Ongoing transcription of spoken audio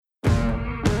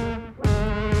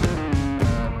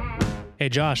Hey,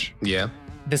 Josh. Yeah.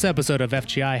 This episode of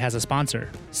FGI has a sponsor,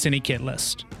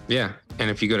 CineKitList. Yeah.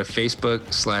 And if you go to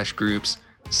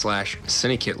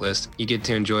Facebook/groups/CineKitList, you get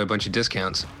to enjoy a bunch of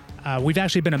discounts. We've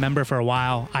actually been a member for a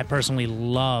while. I personally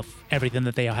love everything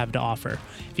that they have to offer.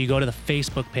 If you go to the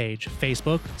Facebook page,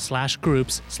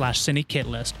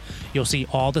 Facebook/groups/CineKitList, you'll see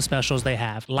all the specials they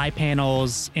have. Light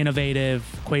panels, innovative,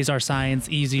 Quasar Science,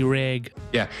 Easy Rig.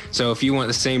 Yeah. So if you want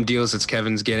the same deals as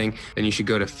Kevin's getting, then you should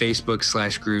go to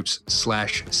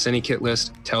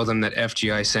Facebook/groups/CineKitList. Tell them that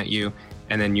FGI sent you,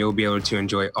 and then you'll be able to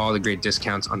enjoy all the great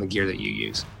discounts on the gear that you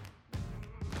use.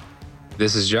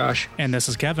 This is Josh. And this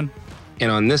is Kevin. And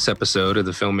on this episode of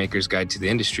the Filmmaker's Guide to the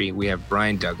Industry, we have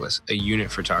Brian Douglas, a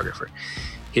unit photographer.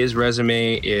 His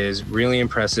resume is really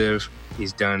impressive.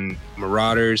 He's done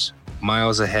Marauders,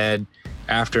 Miles Ahead,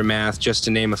 Aftermath, just to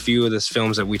name a few of the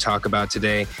films that we talk about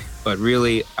today. But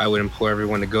really, I would implore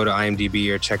everyone to go to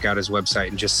IMDb or check out his website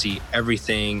and just see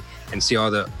everything and see all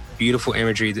the beautiful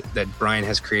imagery that Brian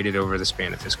has created over the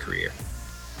span of his career.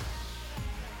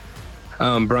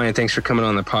 Brian, thanks for coming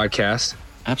on the podcast.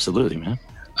 Absolutely, man.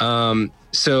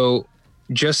 So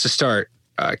just to start,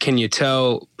 can you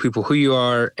tell people who you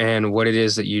are and what it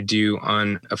is that you do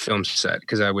on a film set?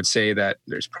 Because I would say that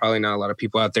there's probably not a lot of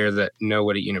people out there that know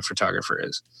what a unit photographer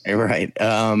is. Right.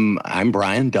 I'm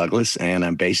Brian Douglas, and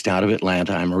I'm based out of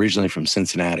Atlanta. I'm originally from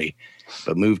Cincinnati,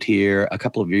 but moved here a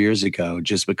couple of years ago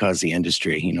just because the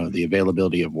industry, the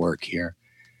availability of work here.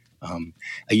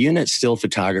 A unit still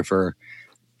photographer,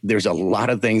 there's a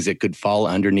lot of things that could fall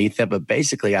underneath that, but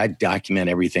basically I document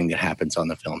everything that happens on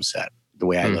the film set, the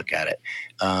way I look at it.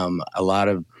 A lot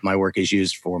of my work is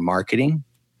used for marketing,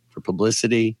 for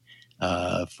publicity,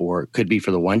 could be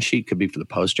for the one sheet, could be for the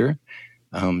poster,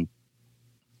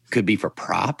 could be for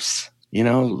props.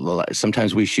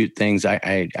 Sometimes we shoot things.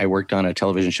 I worked on a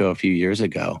television show a few years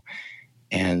ago,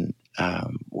 and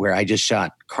where I just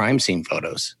shot crime scene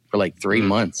photos for like 3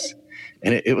 months.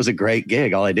 And it was a great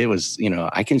gig. All I did was,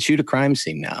 I can shoot a crime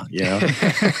scene now,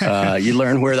 you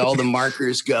learn where all the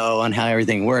markers go and how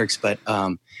everything works. But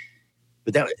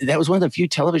that was one of the few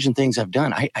television things I've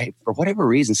done. I for whatever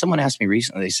reason, someone asked me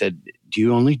recently, they said, do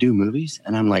you only do movies?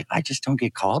 And I'm like, I just don't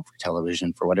get called for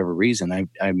television for whatever reason. I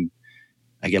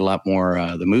get a lot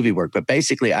more the movie work. But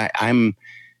basically, I'm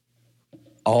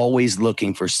always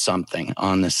looking for something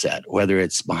on the set, whether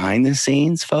it's behind the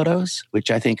scenes photos, which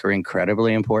I think are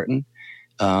incredibly important.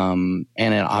 And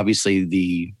then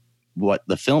obviously what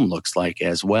the film looks like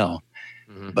as well.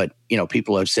 Mm-hmm. But,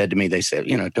 people have said to me, they said,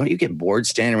 don't you get bored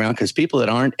standing around? Because people that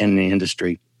aren't in the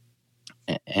industry,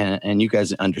 and you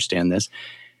guys understand this,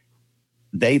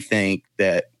 they think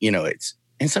that,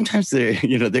 and sometimes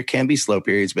there can be slow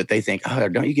periods, but they think, oh,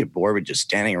 don't you get bored with just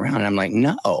standing around? And I'm like,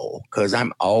 no, because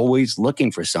I'm always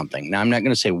looking for something. Now, I'm not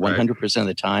going to say 100% of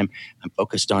the time I'm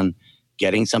focused on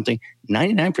getting something.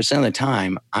 99% of the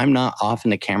time, I'm not off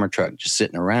in the camera truck just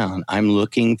sitting around. I'm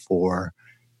looking for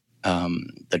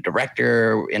the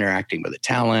director, interacting with the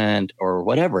talent or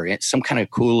whatever. It's some kind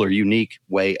of cool or unique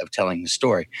way of telling the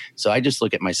story. So I just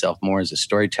look at myself more as a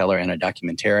storyteller and a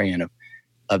documentarian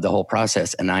of the whole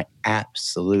process. And I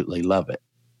absolutely love it.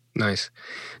 Nice.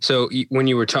 So when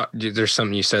you were talking, there's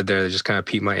something you said there that just kind of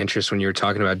piqued my interest when you were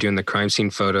talking about doing the crime scene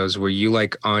photos. Were you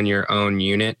like on your own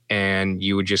unit and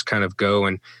you would just kind of go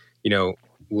and,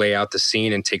 lay out the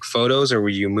scene and take photos, or were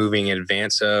you moving in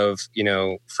advance of,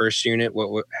 first unit?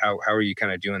 How are you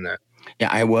kind of doing that? Yeah,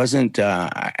 I wasn't,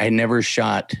 I never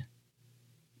shot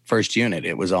first unit.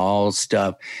 It was all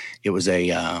stuff. It was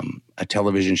a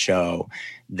television show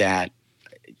that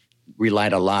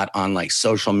relied a lot on like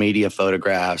social media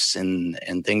photographs and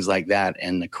things like that,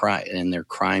 and their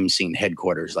crime scene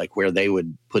headquarters, like where they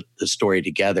would put the story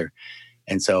together.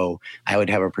 And so I would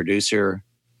have a producer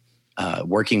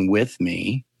working with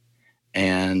me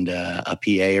and a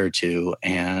PA or two,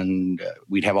 and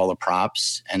we'd have all the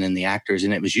props and then the actors.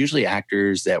 And it was usually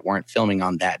actors that weren't filming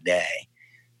on that day,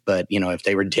 but if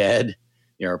they were dead,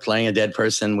 or playing a dead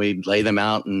person, we'd lay them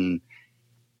out and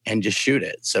just shoot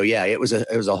it. So yeah, it was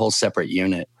a whole separate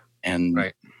unit,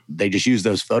 and they just used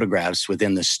those photographs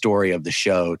within the story of the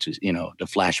show to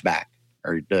flash back,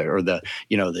 or the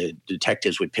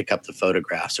detectives would pick up the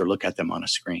photographs or look at them on a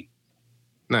screen.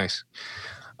 Nice.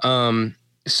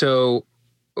 So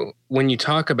when you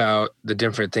talk about the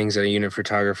different things that a unit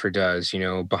photographer does,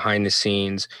 behind the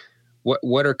scenes,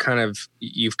 what are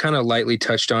you've kind of lightly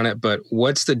touched on it, but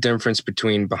what's the difference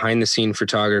between behind the scene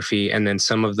photography and then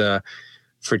some of the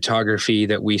photography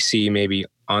that we see maybe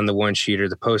on the one sheet or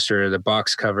the poster or the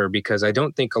box cover? Because I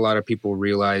don't think a lot of people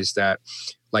realize that,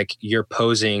 like, you're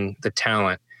posing the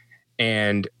talent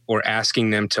or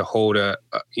asking them to hold to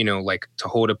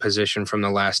hold a position from the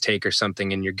last take or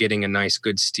something, and you're getting a nice,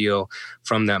 good steal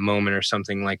from that moment or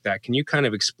something like that. Can you kind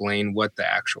of explain what the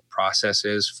actual process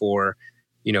is for,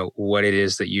 what it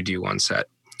is that you do on set?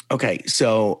 Okay.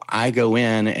 So I go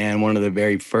in, and one of the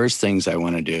very first things I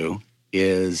want to do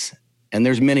is, and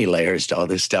there's many layers to all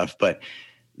this stuff, but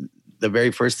the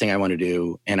very first thing I want to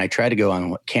do, and I try to go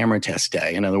on camera test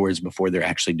day, in other words, before they're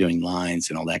actually doing lines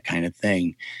and all that kind of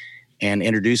thing, and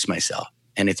introduce myself.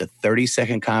 And it's a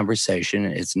 30-second conversation.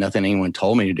 It's nothing anyone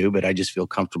told me to do, but I just feel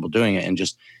comfortable doing it. And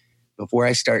just before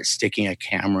I start sticking a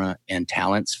camera in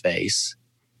talent's face,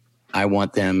 I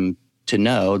want them to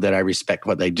know that I respect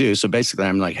what they do. So basically,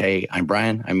 I'm like, hey, I'm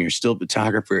Brian. I'm your still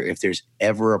photographer. If there's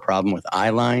ever a problem with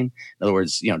eye line, in other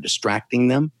words, distracting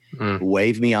them,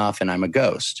 wave me off and I'm a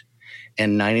ghost.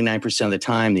 And 99% of the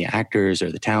time, the actors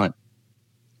or the talent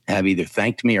have either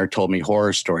thanked me or told me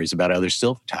horror stories about other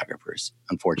still photographers,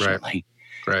 unfortunately.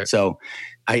 Right. So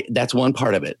that's one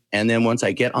part of it. And then once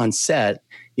I get on set,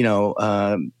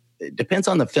 it depends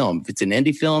on the film. If it's an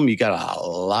indie film, you got a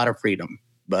lot of freedom,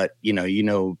 but you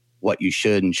know what you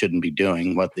should and shouldn't be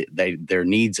doing, what their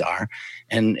needs are.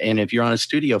 And if you're on a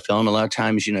studio film, a lot of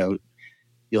times,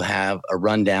 you'll have a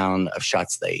rundown of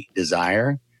shots they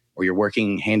desire, or you're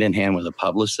working hand in hand with a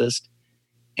publicist,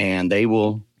 and they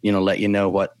will, let you know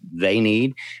what they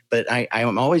need. But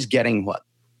I'm always getting what,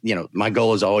 my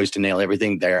goal is always to nail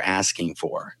everything they're asking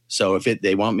for. So if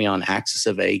they want me on axis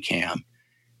of A cam,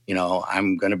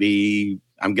 I'm going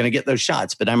to get those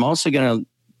shots, but I'm also going to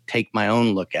take my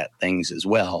own look at things as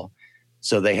well.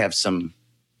 So they have some,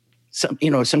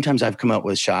 sometimes I've come up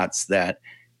with shots that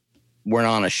weren't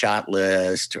on a shot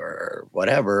list or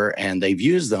whatever, and they've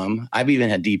used them. I've even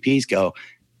had DPs go,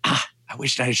 I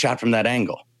wished I had shot from that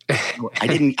angle. I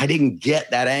didn't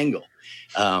get that angle.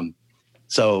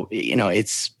 So,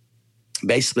 it's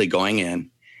basically going in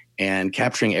and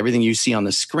capturing everything you see on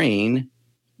the screen,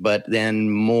 but then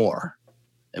more,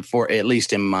 for at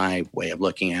least in my way of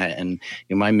looking at it. And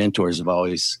my mentors have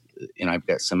always, I've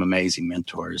got some amazing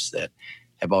mentors that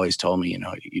have always told me,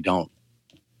 you don't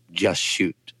just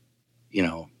shoot,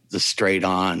 the straight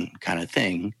on kind of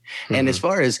thing. Mm-hmm. And as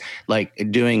far as like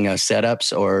doing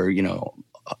setups or,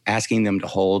 asking them to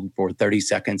hold for 30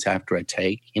 seconds after a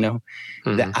take,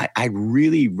 mm-hmm. that I'd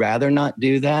really rather not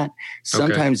do that.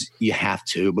 Sometimes you have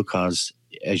to, because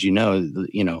as you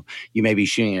may be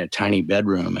shooting in a tiny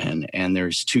bedroom and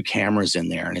there's 2 cameras in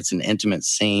there and it's an intimate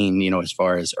scene, as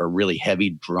far as a really heavy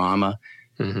drama.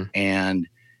 Mm-hmm. And,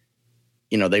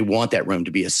 they want that room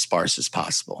to be as sparse as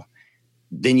possible.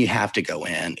 Then you have to go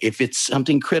in if it's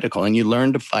something critical, and you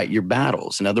learn to fight your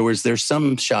battles. In other words, there's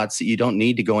some shots that you don't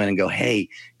need to go in and go, hey,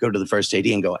 go to the first AD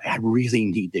and go, I really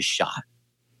need this shot.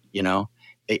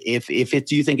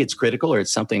 If you think it's critical or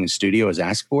it's something the studio has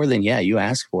asked for, then yeah, you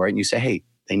ask for it and you say, hey,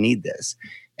 they need this.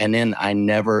 And then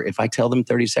if I tell them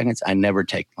 30 seconds, I never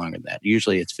take longer than that.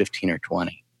 Usually it's 15 or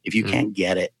 20. If you can't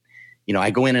get it,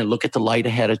 I go in and look at the light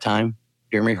ahead of time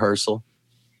during rehearsal.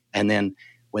 And then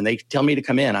when they tell me to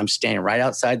come in, I'm standing right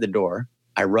outside the door.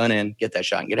 I run in, get that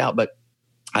shot and get out. But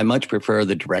I much prefer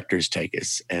the director's take,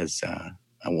 as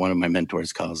one of my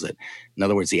mentors calls it. In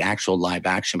other words, the actual live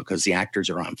action, because the actors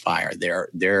are on fire.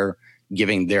 They're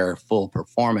giving their full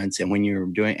performance. And when you're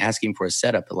asking for a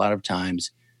setup, a lot of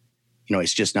times,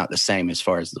 it's just not the same as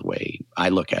far as the way I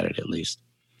look at it, at least.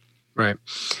 Right.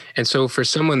 And so for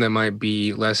someone that might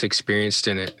be less experienced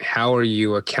in it, how are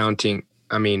you accounting?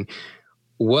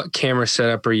 What camera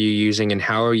setup are you using, and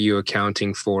how are you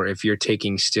accounting for, if you're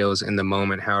taking stills in the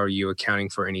moment, how are you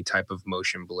accounting for any type of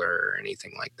motion blur or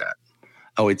anything like that?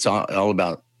 Oh, it's all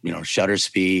about, shutter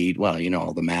speed. Well,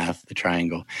 all the math, the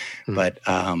triangle. Mm-hmm. But,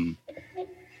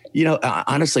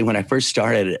 honestly, when I first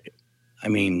started,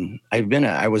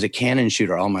 I was a Canon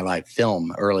shooter all my life,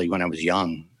 film early when I was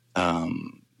young,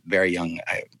 very young.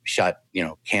 I shot,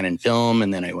 Canon film,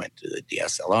 and then I went to the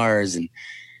DSLRs,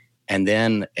 and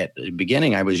then at the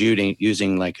beginning, I was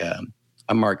using like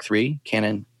a Mark III,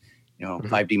 Canon, mm-hmm.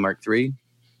 5D Mark III,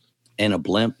 and a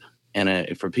blimp.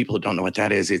 And for people who don't know what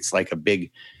that is, it's like a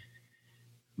big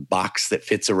box that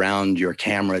fits around your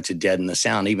camera to deaden the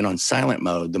sound. Even on silent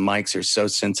mode, the mics are so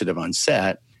sensitive on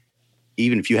set.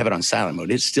 Even if you have it on silent mode,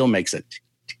 it still makes a tick,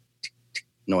 tick, tick, tick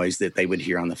noise that they would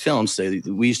hear on the film. So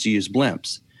we used to use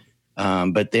blimps.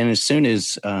 But then as soon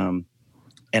as...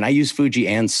 and I use Fuji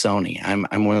and Sony.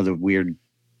 I'm one of the weird,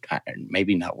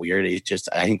 maybe not weird. It's just,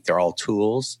 I think they're all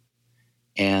tools.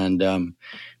 And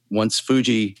once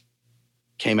Fuji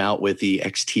came out with the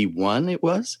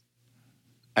XT1,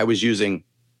 I was using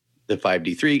the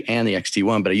 5D3 and the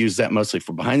XT1, but I used that mostly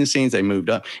for behind the scenes. I moved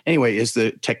up. Anyway, as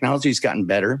the technology's gotten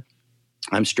better,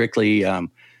 I'm strictly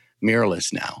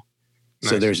mirrorless now.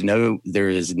 So Nice. there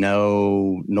is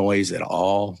no noise at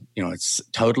all. It's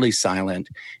totally silent.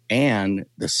 And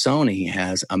the Sony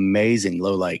has amazing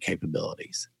low light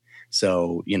capabilities.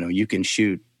 So, you can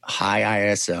shoot high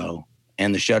ISO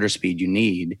and the shutter speed you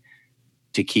need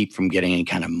to keep from getting any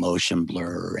kind of motion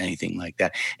blur or anything like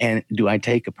that. And do I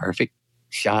take a perfect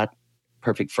shot,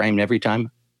 perfect frame every time?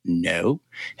 No.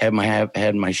 Have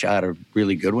had my shot of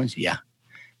really good ones? Yeah.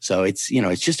 So it's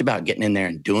just about getting in there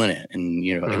and doing it. And,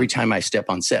 every time I step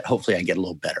on set, hopefully I get a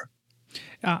little better.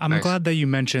 I'm glad that you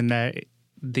mentioned that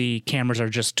the cameras are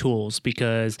just tools,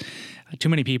 because too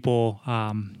many people,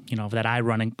 that I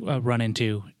run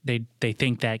into, they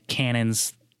think that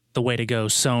Canon's the way to go.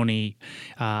 Sony,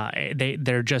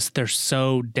 they're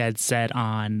so dead set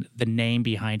on the name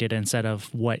behind it instead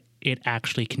of what it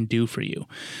actually can do for you.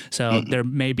 So there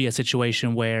may be a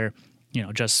situation where,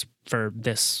 just for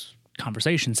this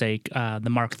conversation's sake, the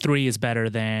Mark III is better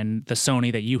than the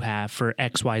Sony that you have for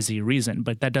XYZ reason,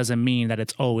 but that doesn't mean that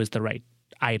it's always the right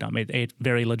item. It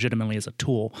very legitimately is a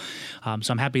tool.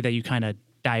 So I'm happy that you kind of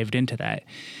dived into that.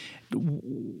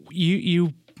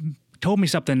 You told me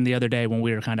something the other day when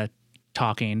we were kind of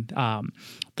talking,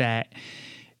 that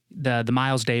the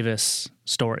Miles Davis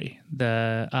story,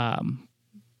 the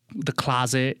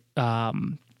closet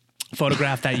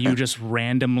photograph that you just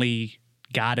randomly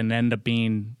got and ended up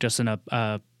being just an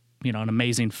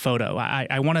amazing photo.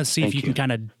 I want to see if you can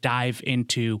kind of dive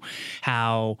into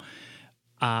how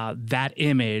that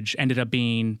image ended up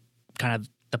being kind of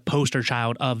the poster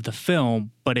child of the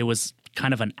film, but it was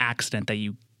kind of an accident that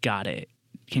you got it.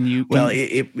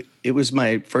 It was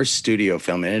my first studio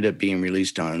film. It ended up being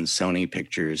released on Sony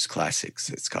Pictures Classics,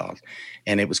 it's called.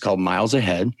 And it was called Miles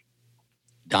Ahead.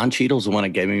 Don Cheadle's the one that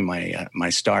gave me my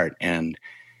start. And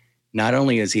not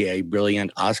only is he a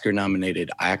brilliant Oscar-nominated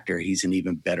actor, he's an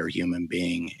even better human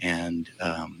being. And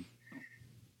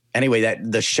anyway,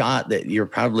 the shot that you're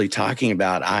probably talking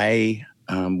about, I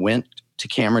went to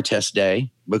camera test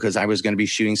day because I was going to be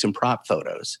shooting some prop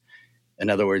photos. In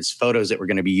other words, photos that were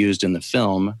going to be used in the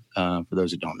film. For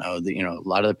those who don't know, a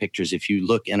lot of the pictures, if you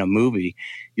look in a movie,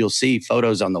 you'll see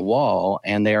photos on the wall,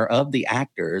 and they're of the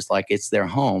actors, like it's their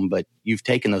home, but you've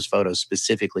taken those photos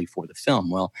specifically for the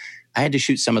film. Well, I had to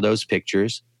shoot some of those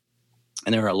pictures,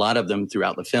 and there are a lot of them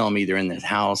throughout the film, either in the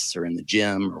house or in the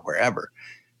gym or wherever.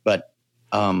 But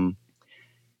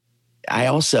I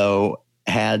also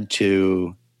had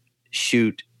to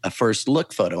shoot a first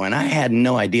look photo, and I had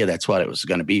no idea that's what it was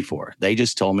going to be for. They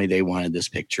just told me they wanted this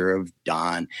picture of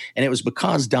Don, and it was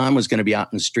because Don was going to be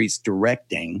out in the streets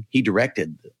directing. He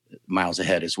directed Miles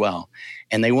Ahead as well,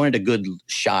 and they wanted a good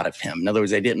shot of him. In other words,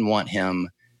 they didn't want him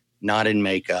not in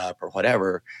makeup or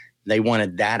whatever. They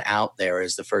wanted that out there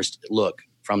as the first look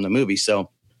from the movie.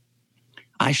 So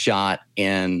I shot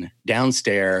in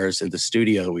downstairs at the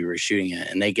studio we were shooting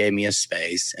at, and they gave me a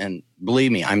space. And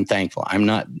believe me, I'm thankful.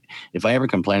 If I ever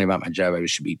complain about my job, I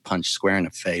should be punched square in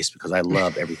the face because I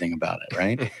love everything about it,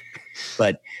 right?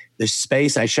 But the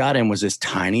space I shot in was this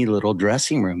tiny little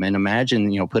dressing room. And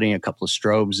imagine, putting a couple of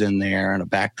strobes in there and a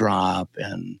backdrop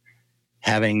and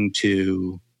having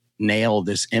to nail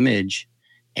this image.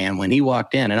 And when he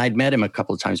walked in, and I'd met him a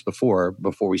couple of times before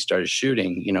we started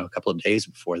shooting, a couple of days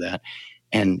before that.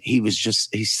 And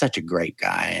he's such a great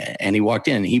guy. And he walked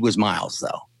in, and he was Miles,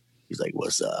 though. He's like,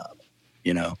 "What's up?"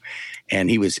 And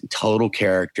he was total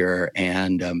character.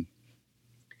 And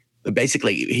but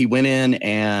basically, he went in,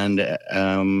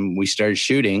 and we started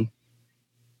shooting.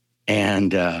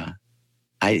 And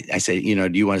I said,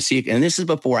 do you want to see it? And this is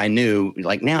before I knew,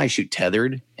 like now I shoot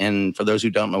tethered. And for those who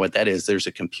don't know what that is, there's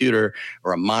a computer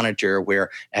or a monitor where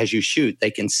as you shoot,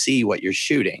 they can see what you're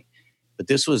shooting. But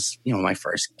this was, my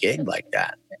first gig like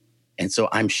that. And so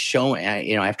I'm showing,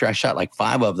 after I shot like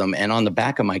 5 of them, and on the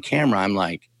back of my camera, I'm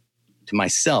like, to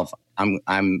myself,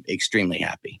 I'm extremely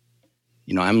happy.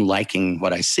 I'm liking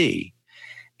what I see.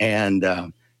 And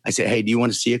I said, "Hey, do you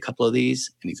want to see a couple of these?"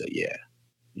 And he's like, "Yeah,"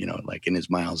 like in his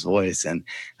Miles voice. And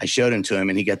I showed him to him,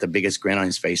 and he got the biggest grin on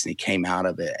his face, and he came out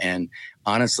of it. And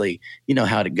honestly, you know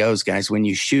how it goes, guys. When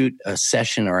you shoot a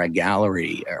session or a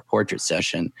gallery or a portrait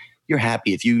session, you're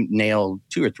happy if you nail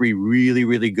 2 or 3 really,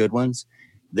 really good ones.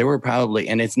 There were probably,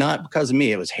 and it's not because of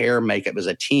me, it was hair, makeup, it was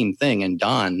a team thing. And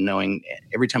Don, knowing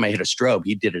every time I hit a strobe,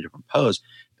 he did a different pose.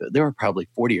 But there were probably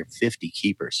 40 or 50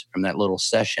 keepers from that little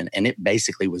session, and it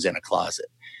basically was in a closet.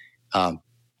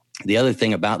 The other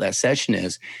thing about that session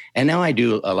is, and now I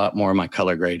do a lot more of my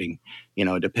color grading,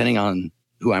 depending on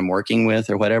who I'm working with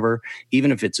or whatever,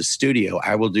 even if it's a studio,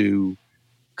 I will do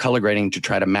color grading to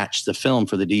try to match the film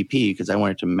for the DP because I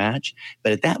want it to match.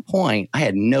 But at that point, I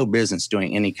had no business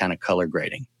doing any kind of color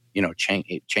grading.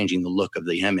 changing the look of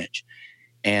the image.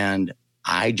 And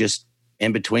I just,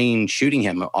 in between shooting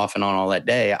him off and on all that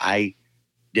day, I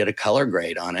did a color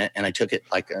grade on it, and I took it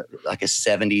like a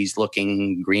 70s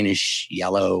looking greenish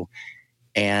yellow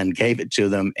and gave it to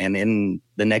them. And in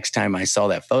the next time I saw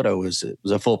that photo, it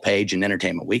was a full page in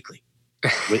Entertainment Weekly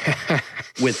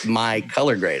with my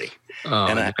color grading.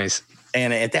 Oh, nice.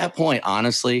 And at that point,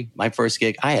 honestly, my first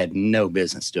gig, I had no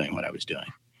business doing what I was doing,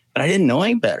 but I didn't know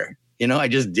any better. I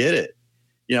just did it,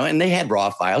 and they had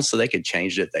raw files so they could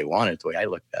change it if they wanted, the way I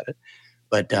looked at it.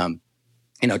 But,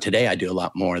 today I do a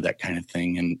lot more of that kind of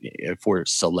thing. And for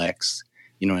selects,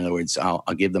 in other words, I'll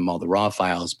give them all the raw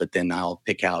files, but then I'll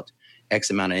pick out X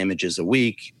amount of images a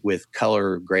week with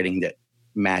color grading that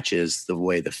matches the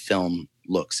way the film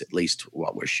looks, at least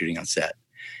while we're shooting on set.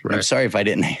 Right. I'm sorry if I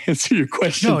didn't answer your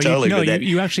question totally.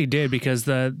 You actually did, because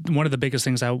one of the biggest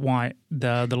things I want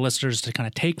the listeners to kind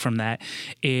of take from that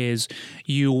is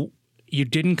you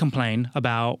didn't complain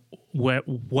about what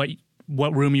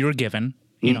room you were given.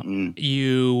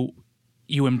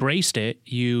 You embraced it,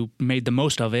 you made the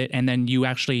most of it, and then you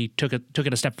actually took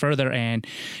it a step further and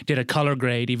did a color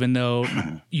grade, even though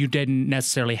you didn't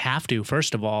necessarily have to,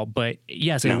 first of all. But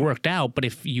yes, it worked out. But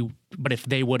if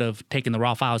they would have taken the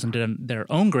raw files and did their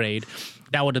own grade,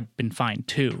 that would have been fine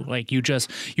too. Like you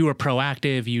were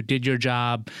proactive, you did your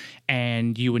job,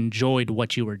 and you enjoyed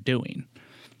what you were doing.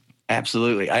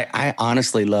 Absolutely. I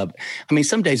honestly love,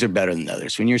 some days are better than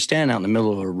others. When you're standing out in the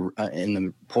middle of in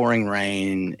the pouring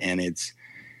rain and it's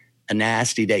a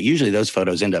nasty day, usually those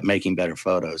photos end up making better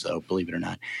photos, believe it or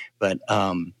not. But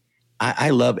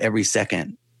I love every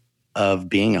second of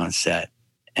being on set.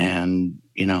 And,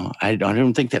 I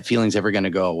don't think that feeling's ever going to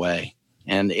go away.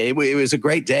 And it was a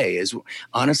great day.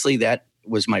 Honestly, that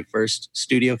was my first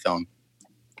studio film,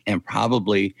 and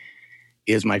probably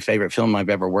is my favorite film I've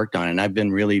ever worked on. And I've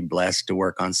been really blessed to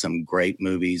work on some great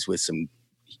movies with some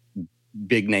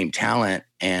big name talent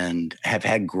and have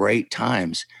had great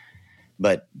times.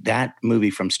 But that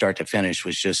movie from start to finish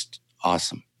was just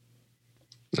awesome.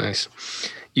 Nice.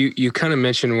 You kind of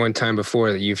mentioned one time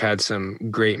before that you've had some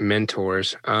great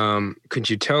mentors. Could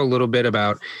you tell a little bit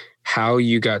about how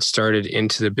you got started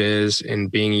into the biz and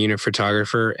being a unit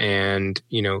photographer, and,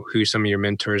 who some of your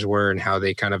mentors were and how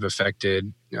they kind of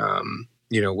affected,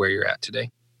 where you're at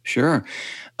today? Sure.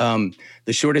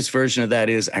 The shortest version of that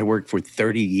is I worked for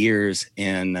 30 years,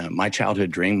 and my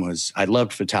childhood dream was, I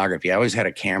loved photography. I always had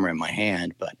a camera in my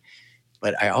hand, but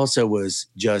I also was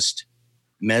just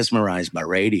mesmerized by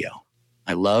radio.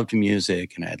 I loved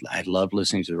music, and I loved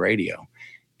listening to the radio.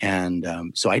 And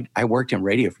so I worked in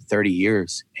radio for 30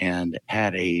 years and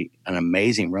had an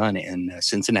amazing run in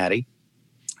Cincinnati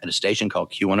at a station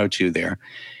called Q102 there,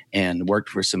 and worked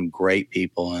for some great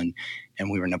people. And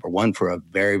we were number one for a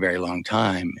very, very long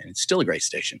time. And it's still a great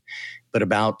station. But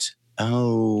about,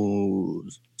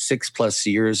 6+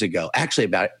 years ago, actually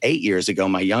about 8 years ago,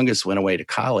 my youngest went away to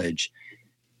college.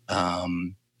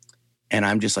 And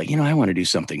I'm just like, I want to do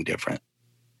something different.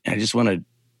 And I just want to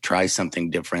try something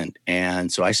different.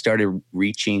 And so I started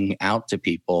reaching out to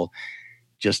people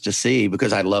just to see,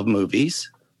 because I love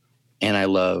movies and I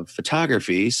love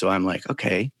photography. So I'm like,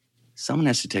 okay, someone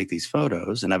has to take these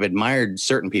photos. And I've admired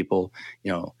certain people,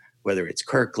 whether it's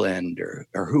Kirkland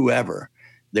or whoever,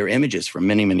 their images for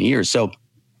many, many years. So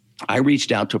I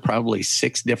reached out to probably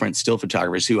 6 different still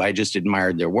photographers who I just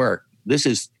admired their work. This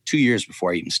is 2 years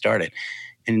before I even started,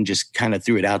 and just kind of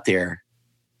threw it out there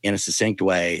in a succinct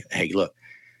way. Hey, look,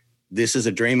 this is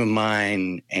a dream of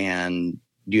mine, and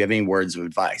do you have any words of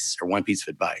advice or one piece of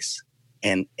advice?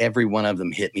 And every one of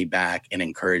them hit me back and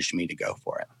encouraged me to go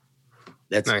for it.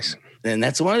 That's nice. And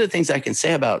that's one of the things I can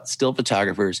say about still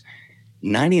photographers.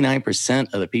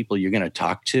 99% of the people you're going to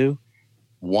talk to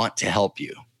want to help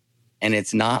you. And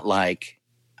it's not like,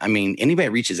 anybody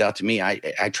reaches out to me, I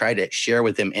try to share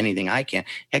with them anything I can.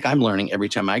 Heck, I'm learning every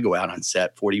time I go out on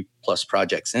set, 40 plus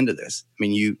projects into this.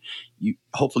 You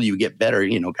hopefully you get better,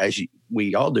 guys,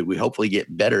 we all do. We hopefully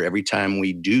get better every time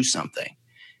we do something.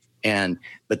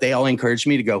 But they all encouraged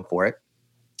me to go for it.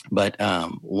 But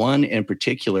one in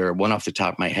particular, one off the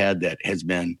top of my head that has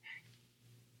been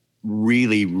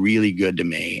really, really good to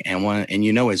me, and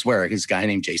his work, is a guy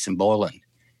named Jason Boland.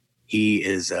 He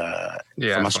is from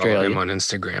Australia. I follow him on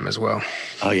Instagram as well.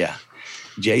 Oh yeah,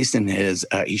 Jason is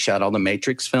he shot all the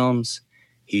Matrix films.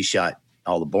 He shot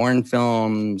all the Bourne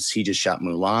films. He just shot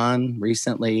Mulan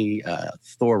recently.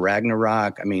 Thor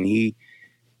Ragnarok.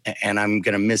 And I'm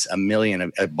gonna miss a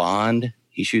million at Bond.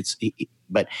 He shoots,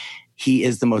 but he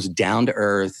is the most down to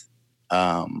earth,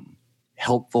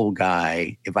 helpful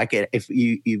guy. If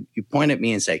you point at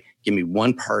me and say, give me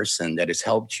one person that has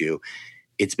helped you,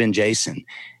 it's been Jason.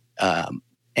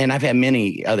 And I've had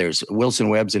many others. Wilson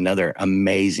Webb's another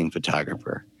amazing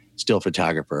photographer, still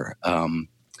photographer.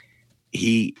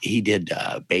 He did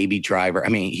Baby Driver. I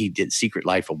mean, he did Secret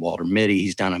Life of Walter Mitty.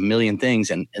 He's done a million things.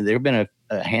 And there have been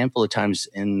a handful of times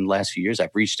in the last few years I've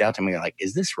reached out to him like,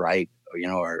 is this right?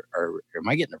 Or, or am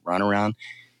I getting a runaround?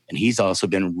 And he's also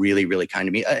been really, really kind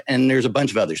to me. And there's a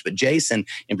bunch of others. But Jason,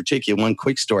 in particular, one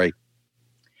quick story.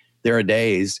 There are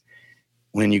days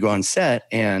when you go on set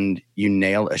and you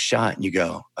nail a shot and you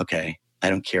go, okay, I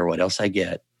don't care what else I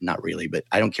get. Not really, but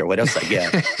I don't care what else I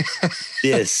get.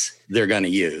 This they're going to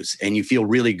use. And you feel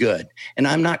really good. And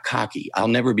I'm not cocky. I'll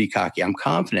never be cocky. I'm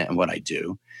confident in what I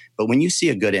do. But when you see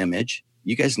a good image,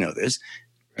 you guys know this,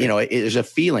 there's a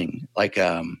feeling like,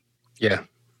 yeah,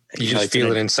 you just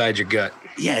feel it inside your gut.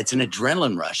 Yeah. It's an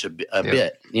adrenaline rush a bit,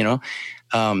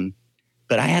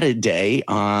 but I had a day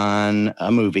on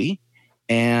a movie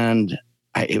and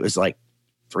it was like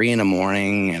 3 a.m.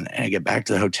 and I get back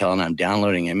to the hotel and I'm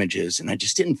downloading images and I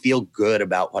just didn't feel good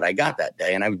about what I got that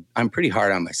day. And I'm pretty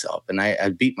hard on myself and I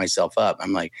beat myself up.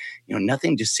 I'm like,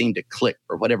 nothing just seemed to click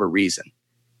for whatever reason.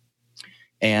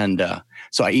 And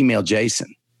so I emailed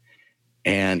Jason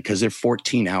and because they're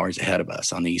 14 hours ahead of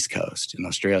us on the East Coast in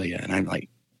Australia. And I'm like,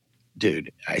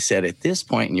 dude, I said, at this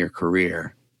point in your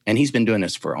career, and he's been doing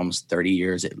this for almost 30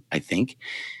 years, I think.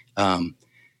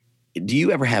 Do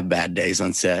you ever have bad days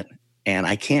on set? And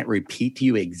I can't repeat to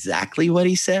you exactly what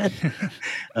he said,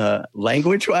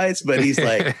 language wise, but he's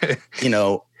like,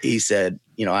 he said,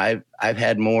 I've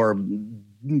had more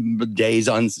days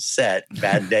on set,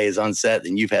 bad days on set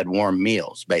than you've had warm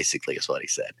meals, basically is what he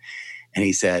said. And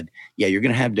he said, yeah, you're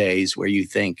going to have days where you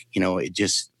think, it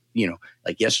just,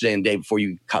 like yesterday and the day before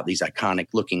you caught these iconic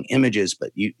looking images,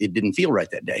 but it didn't feel right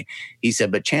that day. He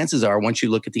said, but chances are once you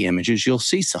look at the images, you'll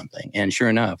see something. And sure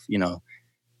enough,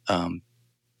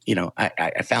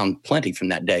 I found plenty from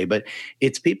that day, but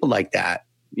it's people like that,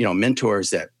 mentors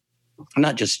that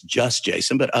not just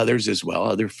Jason, but others as well,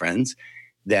 other friends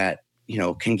that,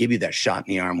 can give you that shot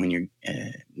in the arm when you're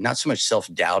not so much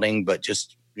self-doubting, but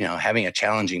just, having a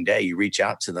challenging day. You reach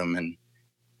out to them and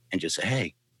just say,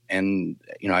 hey. And,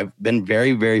 I've been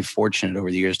very, very fortunate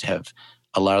over the years to have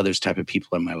a lot of those type of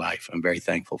people in my life. I'm very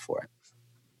thankful for it.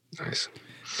 Nice.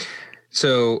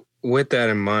 So with that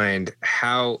in mind,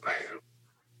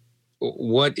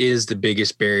 what is the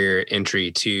biggest barrier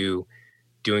entry to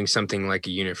doing something like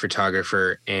a unit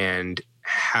photographer, and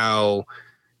how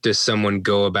does someone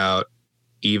go about,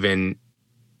 even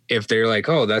if they're like,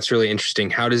 oh, that's really interesting,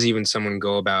 how does even someone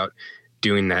go about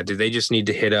doing that? Do they just need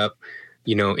to hit up,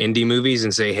 indie movies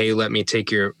and say, hey, let me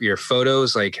take your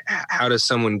photos? Like, how does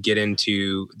someone get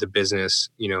into the business,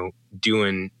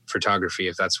 doing photography,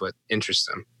 if that's what interests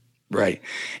them? Right.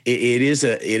 It is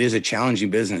a challenging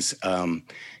business. To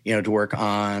work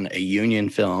on a union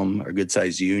film or a good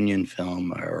sized union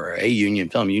film or a union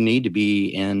film, you need to be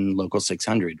in Local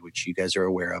 600, which you guys are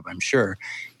aware of, I'm sure.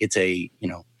 It's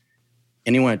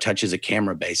anyone that touches a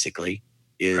camera basically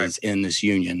is right in this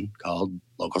union called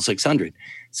Local 600.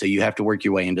 So you have to work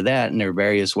your way into that. And there are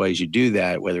various ways you do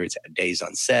that, whether it's days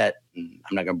on set. And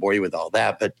I'm not going to bore you with all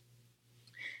that, but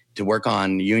to work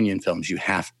on union films, you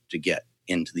have to get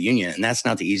into the union. And that's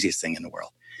not the easiest thing in the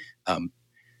world.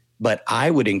 But I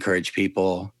would encourage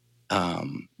people,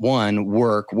 one,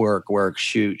 work,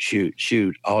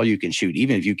 shoot all you can shoot.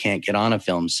 Even if you can't get on a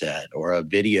film set or a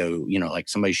video, like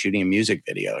somebody shooting a music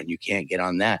video and you can't get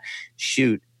on that,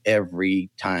 shoot every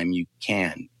time you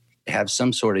can. Have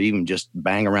some sort of even just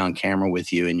bang around camera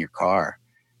with you in your car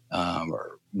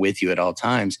or with you at all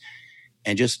times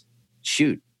and just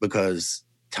shoot, because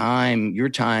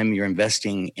you're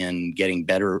investing in getting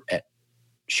better at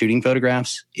shooting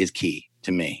photographs is key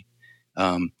to me.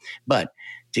 But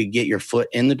to get your foot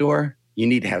in the door, you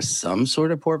need to have some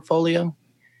sort of portfolio.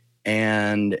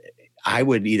 And I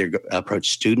would either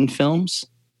approach student films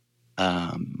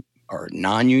or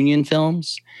non-union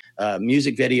films,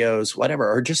 music videos,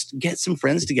 whatever, or just get some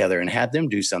friends together and have them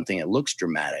do something that looks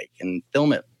dramatic and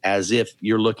film it as if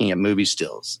you're looking at movie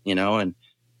stills, and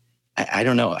I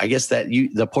don't know. I guess that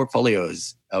the portfolio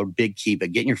is a big key,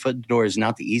 but getting your foot in the door is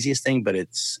not the easiest thing, but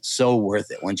it's so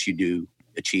worth it once you do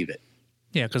achieve it.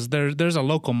 Yeah, because there's a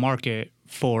local market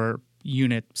for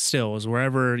unit stills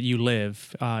wherever you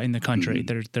live in the country.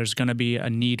 Mm-hmm. There's going to be a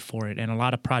need for it, and a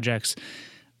lot of projects,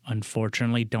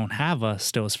 unfortunately, don't have a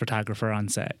stills photographer on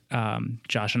set.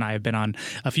 Josh and I have been on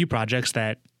a few projects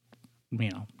that,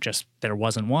 just there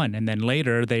wasn't one. And then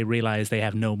later they realized they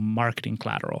have no marketing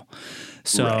collateral.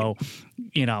 So,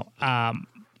 right.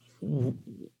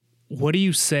 What do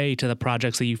you say to the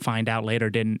projects that you find out later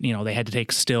didn't, they had to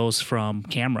take stills from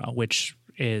camera, which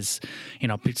is,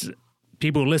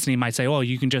 people listening might say, well,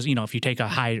 you can just, if you take a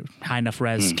high enough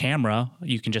res camera,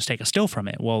 you can just take a still from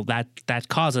it. Well, that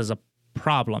causes a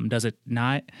problem, does it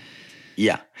not?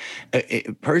 Yeah.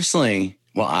 Personally,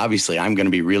 well, obviously, I'm going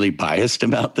to be really biased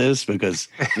about this because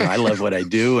I love what I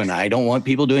do and I don't want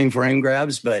people doing frame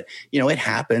grabs. But, it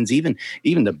happens. Even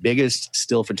the biggest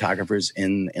still photographers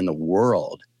in the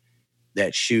world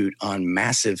that shoot on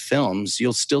massive films,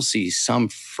 you'll still see some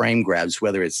frame grabs,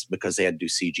 whether it's because they had to do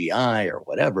CGI or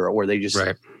whatever, or they just,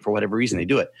 for whatever reason, they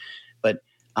do it. But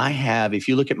if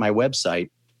you look at my website,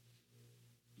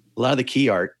 a lot of the key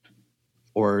art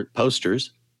or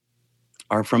posters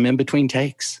are from in between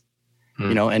takes,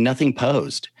 and nothing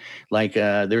posed. Like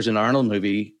there's an Arnold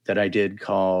movie that I did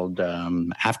called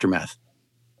Aftermath.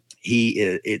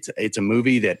 It's a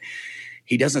movie that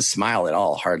he doesn't smile at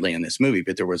all, hardly in this movie.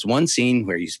 But there was one scene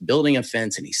where he's building a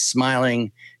fence and he's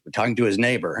smiling, talking to his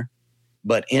neighbor.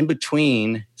 But in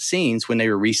between scenes, when they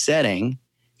were resetting,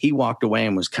 he walked away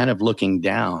and was kind of looking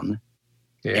down.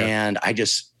 Yeah. And I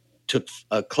just took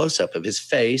a close-up of his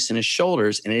face and his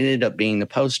shoulders, and it ended up being the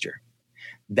poster.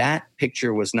 That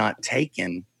picture was not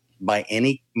taken by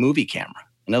any movie camera.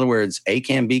 In other words, A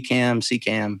cam, B cam, C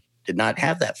cam did not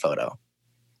have that photo.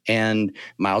 And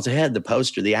Miles Ahead,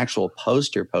 the actual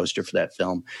poster for that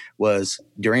film was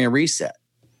during a reset.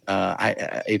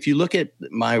 If you look at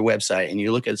my website and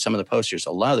you look at some of the posters,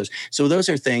 a lot of those. So those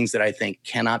are things that I think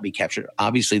cannot be captured.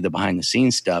 Obviously, the behind the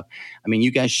scenes stuff. I mean,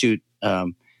 you guys shoot, why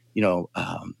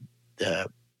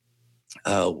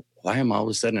am all of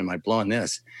a sudden am I blowing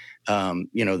this?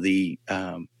 The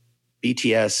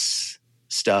BTS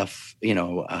stuff,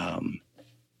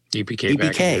 EPK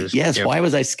packages. Yes. Yep. Why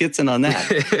was I skitzing on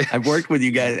that? I've worked with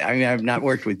you guys. I mean, I've not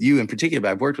worked with you in particular,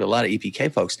 but I've worked with a lot of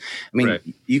EPK folks. I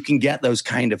mean, you can get those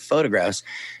kind of photographs,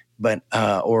 but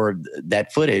or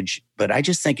that footage. But I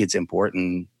just think it's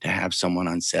important to have someone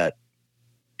on set.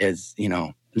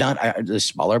 Not the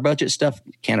smaller budget stuff.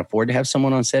 Can't afford to have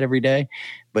someone on set every day,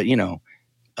 but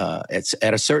it's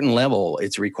at a certain level.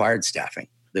 It's required staffing.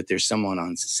 That there's someone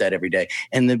on set every day.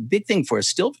 And the big thing for a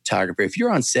still photographer, if you're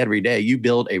on set every day, you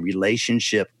build a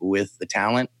relationship with the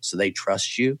talent so they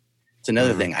trust you. It's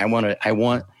another thing. I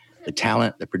want the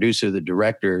talent, the producer, the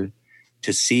director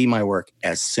to see my work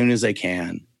as soon as they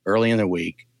can, early in the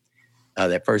week,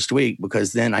 that first week,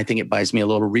 because then I think it buys me a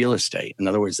little real estate. In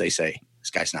other words, they say, this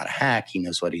guy's not a hack. He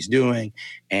knows what he's doing.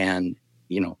 And,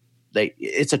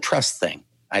 it's a trust thing.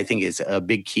 I think it's a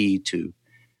big key to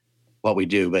what we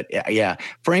do. But yeah,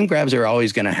 frame grabs are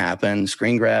always going to happen,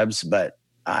 screen grabs. But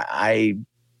I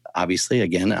obviously,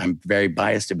 again, I'm very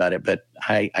biased about it, but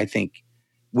I think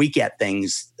we get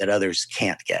things that others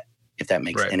can't get, if that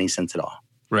makes any sense at all.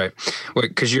 Right. Well,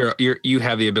 because you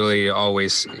have the ability to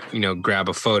always, grab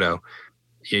a photo.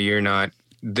 You're not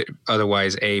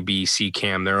otherwise A, B, C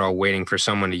cam. They're all waiting for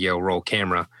someone to yell roll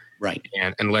camera. Right.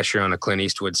 And unless you're on a Clint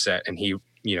Eastwood set and he,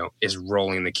 is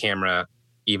rolling the camera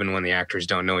even when the actors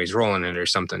don't know he's rolling it or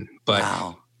something.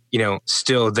 But,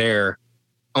 still they're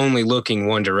only looking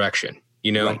one direction.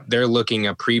 They're looking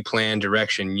a pre-planned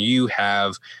direction. You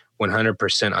have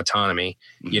 100% autonomy,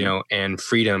 and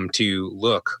freedom to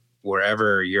look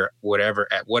whatever your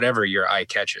eye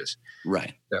catches.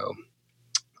 Right. So,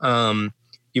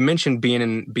 you mentioned being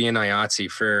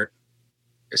IATSE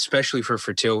especially for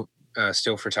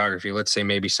still photography. Let's say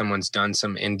maybe someone's done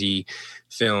some indie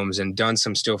films and done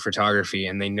some still photography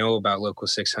and they know about Local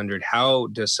 600. How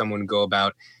does someone go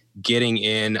about getting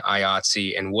in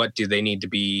IATSE, and what do they need to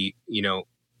be,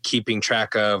 keeping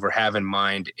track of or have in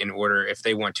mind in order if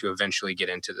they want to eventually get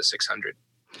into the 600?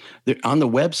 On the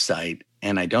website,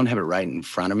 and I don't have it right in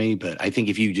front of me, but I think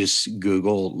if you just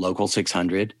Google Local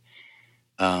 600,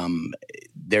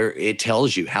 it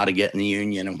tells you how to get in the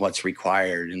union and what's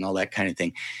required and all that kind of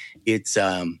thing. It's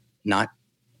not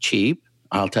cheap,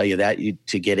 I'll tell you that,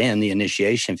 to get in, the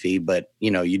initiation fee, but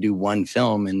you do one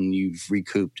film and you've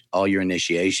recouped all your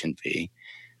initiation fee.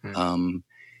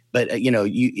 But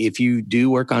if you do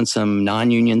work on some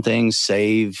non-union things,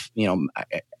 save,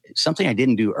 something I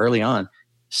didn't do early on,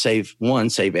 save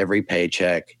every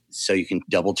paycheck so you can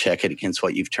double check it against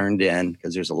what you've turned in,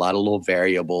 because there's a lot of little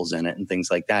variables in it and things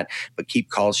like that. But keep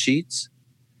call sheets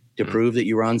to prove that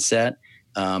you were on set.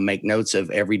 Make notes of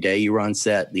every day you were on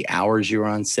set, the hours you were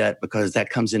on set, because that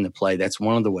comes into play. That's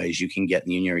one of the ways you can get in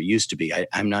the union. It used to be.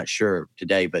 I'm not sure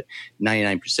today, but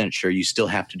 99% sure you still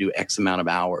have to do X amount of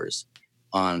hours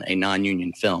on a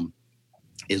non-union film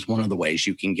is one of the ways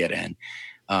you can get in.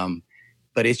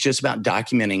 But it's just about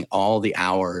documenting all the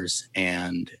hours,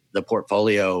 and the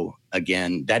portfolio,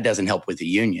 again, that doesn't help with the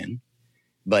union,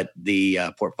 but the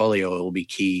portfolio will be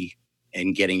key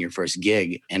in getting your first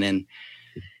gig. And then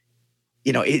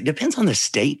It depends on the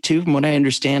state too. From what I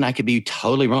understand, I could be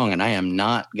totally wrong, and I am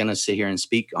not going to sit here and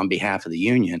speak on behalf of the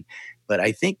union. But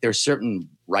I think there's certain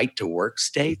right to work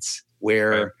states where,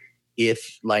 right.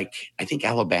 if like, I think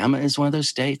Alabama is one of those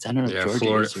states. I don't know. Yeah, if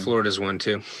Florida, Florida's one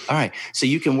too. All right, so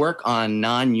you can work on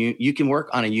you can work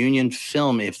on a union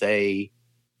film if they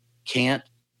can't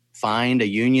find a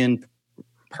union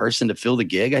person to fill the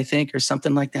gig, I think, or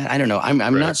something like that. I don't know. I'm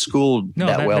right. not schooled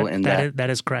that well in that. That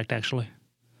is correct, actually.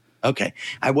 Okay.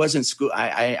 I wasn't school.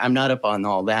 I'm not up on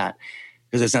all that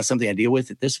because it's not something I deal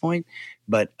with at this point.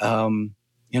 But,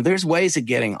 there's ways of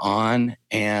getting on.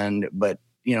 But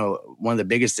one of the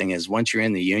biggest thing is once you're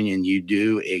in the union, you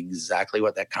do exactly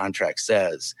what that contract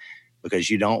says, because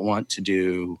you don't want to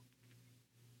do,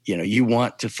 you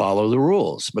want to follow the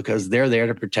rules because they're there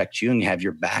to protect you and have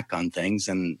your back on things.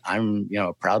 And I'm,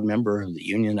 a proud member of the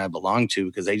union I belong to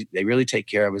because they really take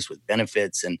care of us with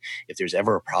benefits. And if there's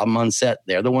ever a problem on set,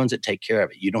 they're the ones that take care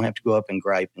of it. You don't have to go up and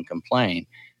gripe and complain.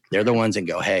 They're the ones that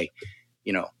go, hey,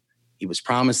 he was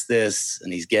promised this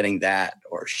and he's getting that,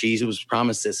 or she was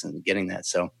promised this and getting that.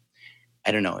 So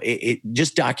I don't know. It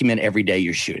just document every day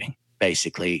you're shooting,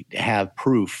 basically, to have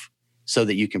proof so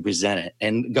that you can present it.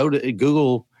 And go to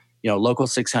Google, Local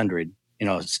 600,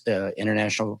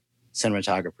 international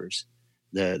cinematographers,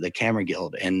 the Camera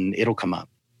Guild, and it'll come up.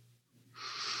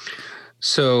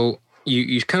 So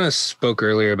you kind of spoke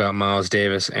earlier about Miles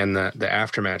Davis and the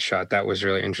aftermath shot. That was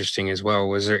really interesting as well.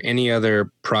 Was there any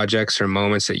other projects or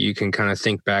moments that you can kind of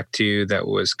think back to that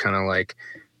was kind of like,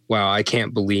 wow, I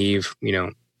can't believe,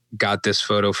 got this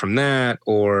photo from that,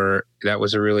 or that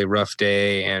was a really rough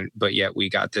day, but yet we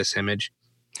got this image?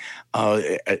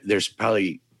 There's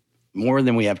probably more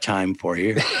than we have time for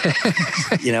here.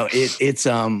 It's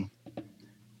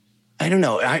I don't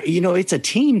know. It's a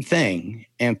team thing.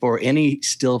 And for any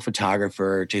still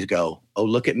photographer to go, oh,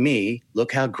 look at me,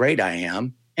 look how great I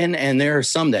am. And there are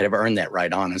some that have earned that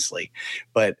right, honestly.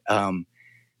 But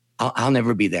I'll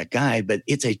never be that guy. But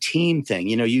it's a team thing.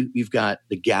 You've got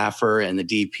the gaffer and the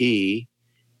DP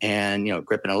and,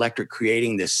 Grip and Electric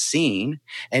creating this scene.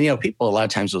 And, people a lot of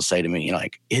times will say to me,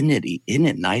 isn't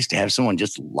it nice to have someone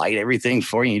just light everything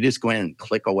for you? You just go in and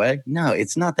click away. No,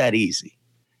 it's not that easy.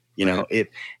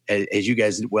 As you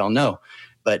guys well know,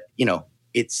 but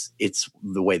it's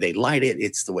the way they light it.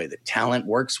 It's the way the talent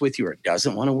works with you or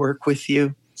doesn't want to work with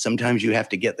you. Sometimes you have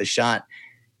to get the shot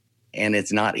and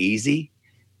it's not easy.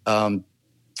 And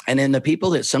then the people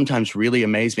that sometimes really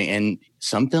amaze me, and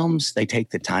some films, they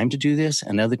take the time to do this.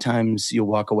 And other times you'll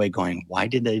walk away going, why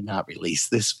did they not release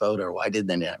this photo? Or why did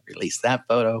they not release that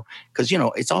photo? Because,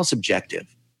 it's all subjective,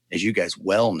 as you guys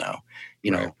well know,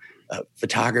 right.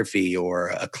 Photography or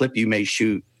a clip you may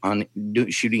shoot on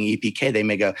shooting EPK, they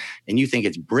may go, and you think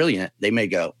it's brilliant, they may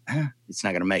go, it's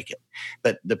not going to make it.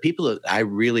 But the people that I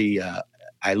really,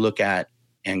 I look at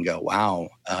and go, wow,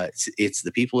 it's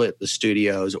the people at the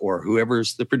studios or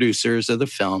whoever's the producers of the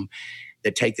film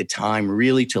that take the time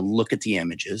really to look at the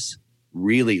images,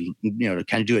 really, to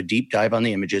kind of do a deep dive on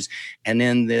the images. And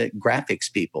then the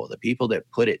graphics people, the people that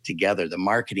put it together, the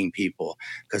marketing people,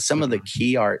 because some of the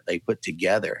key art they put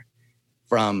together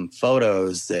from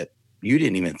photos that you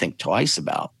didn't even think twice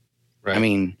about. Right. I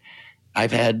mean,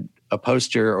 I've had a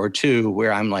poster or two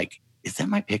where I'm like, is that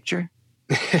my picture?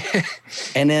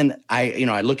 And then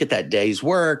I look at that day's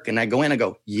work and I go in and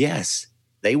go, yes,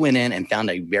 they went in and found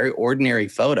a very ordinary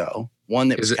photo, one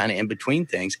that was kind of in between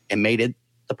things, and made it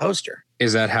the poster.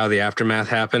 Is that how the aftermath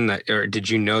happened? Or did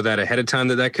you know that ahead of time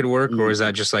that could work? Or is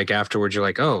that just like afterwards you're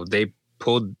like, oh,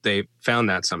 they found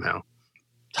that somehow?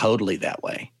 Totally that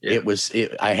way. Yeah.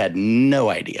 I had no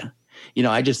idea.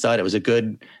 I just thought it was a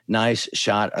good, nice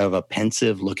shot of a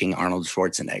pensive looking Arnold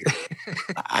Schwarzenegger.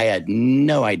 I had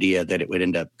no idea that it would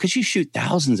end up, because you shoot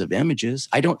thousands of images.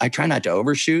 I try not to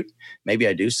overshoot. Maybe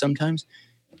I do sometimes,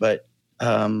 but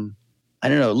I don't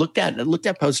know. Look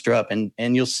that poster up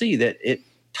and you'll see that it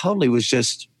totally was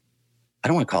just, I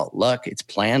don't want to call it luck. It's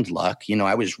planned luck.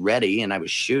 I was ready and I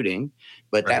was shooting,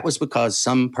 but that was because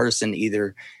some person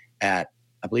either at,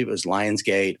 I believe it was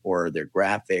Lionsgate or their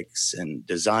graphics and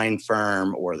design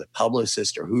firm or the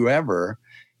publicist or whoever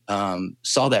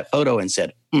saw that photo and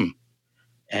said,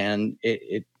 and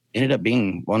it ended up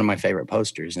being one of my favorite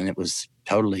posters. And it was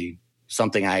totally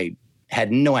something I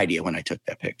had no idea when I took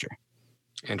that picture.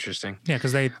 Interesting. Yeah,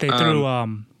 because they threw,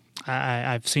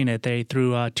 I've seen it, they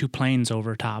threw 2 planes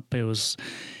over top. It was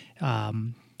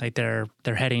like they're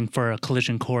heading for a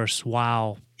collision course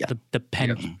while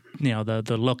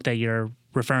the look that you're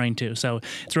referring to. So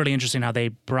it's really interesting how they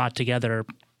brought together,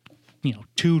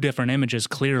 2 different images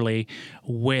clearly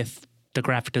with the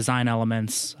graphic design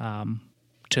elements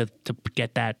to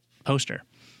get that poster.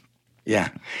 Yeah,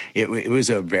 it was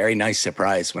a very nice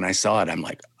surprise when I saw it. I'm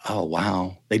like, oh,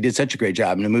 wow. They did such a great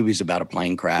job. And the movie's about a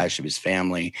plane crash of his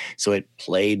family. So it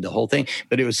played the whole thing.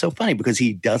 But it was so funny because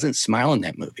he doesn't smile in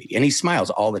that movie. And he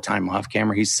smiles all the time off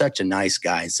camera. He's such a nice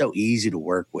guy. So easy to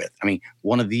work with. I mean,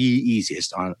 one of the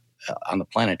easiest on the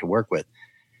planet to work with.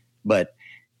 But,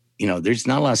 you know, there's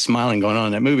not a lot of smiling going on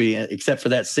in that movie except for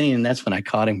that scene. And that's when I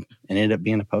caught him and ended up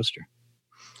being a poster.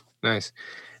 Nice.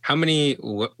 How many,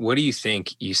 what do you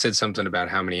think? You said something about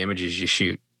how many images you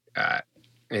shoot.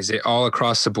 Is it all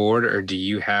across the board, or do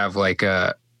you have like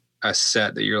a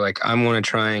set that you're like, I want to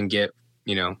try and get,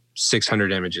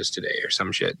 600 images today or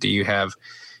some shit? Do you have,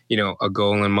 a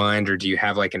goal in mind, or do you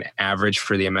have like an average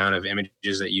for the amount of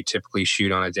images that you typically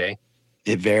shoot on a day?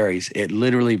 It varies. It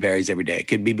literally varies every day. It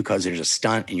could be because there's a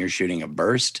stunt and you're shooting a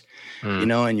burst, and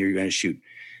you're going to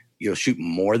you'll shoot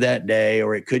more that day,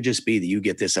 or it could just be that you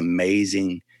get this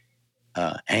amazing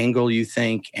angle, you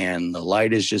think, and the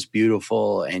light is just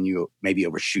beautiful, and you maybe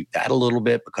overshoot that a little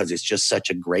bit because it's just such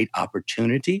a great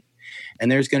opportunity. And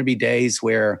there's going to be days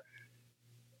where,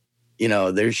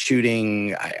 they're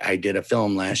shooting. I did a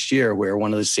film last year where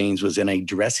one of the scenes was in a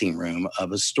dressing room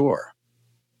of a store.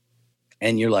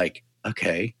 And you're like,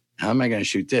 okay, how am I going to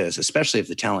shoot this? Especially if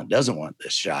the talent doesn't want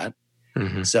this shot.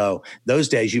 Mm-hmm. So those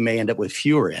days you may end up with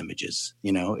fewer images.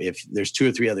 If there's 2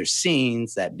 or 3 other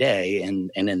scenes that day,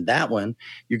 and in that one,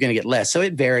 you're going to get less. So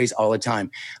it varies all the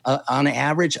time. On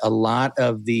average, a lot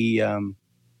of the,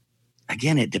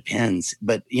 again, it depends.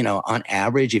 But, on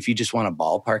average, if you just want a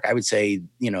ballpark, I would say,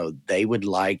 they would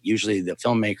like, usually the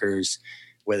filmmakers,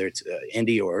 whether it's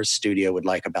indie or studio, would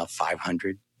like about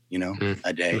 500,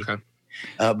 a day. Okay.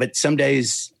 But some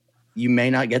days you may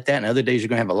not get that, and other days you're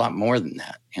going to have a lot more than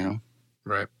that,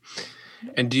 Right.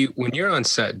 And when you're on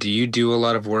set, do you do a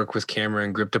lot of work with camera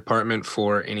and grip department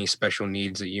for any special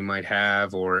needs that you might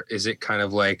have? Or is it kind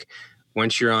of like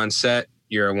once you're on set,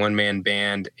 you're a one-man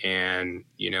band and,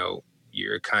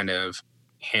 you're kind of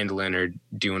handling or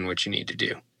doing what you need to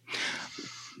do?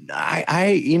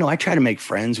 I try to make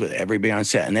friends with everybody on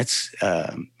set, and that's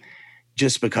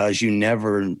just because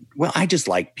I just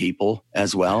like people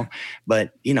as well.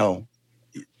 But, you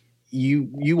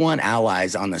want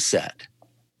allies on the set.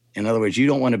 In other words, you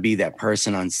don't want to be that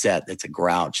person on set that's a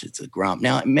grouch, it's a grump.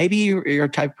 Now, maybe you're a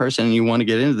type of person and you want to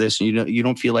get into this and you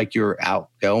don't feel like you're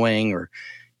outgoing or,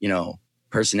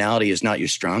 personality is not your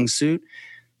strong suit.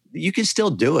 You can still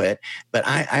do it. But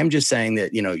I'm just saying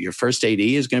that, your first AD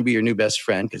is going to be your new best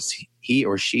friend because he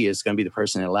or she is going to be the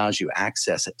person that allows you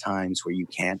access at times where you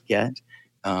can't get.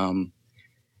 I'm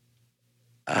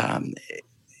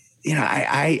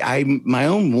my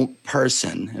own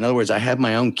person. In other words, I have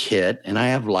my own kit and I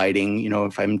have lighting.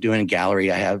 If I'm doing a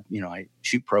gallery, I have, I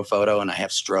shoot pro photo and I have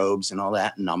strobes and all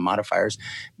that and modifiers.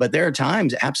 But there are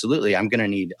times, absolutely, I'm going to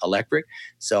need electric.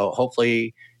 So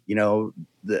hopefully,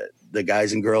 the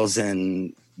guys and girls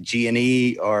in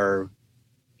G&E are,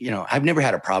 I've never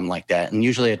had a problem like that. And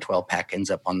usually a 12-pack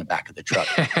ends up on the back of the truck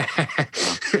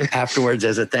afterwards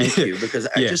as a thank you, because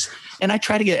I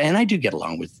try to I can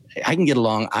get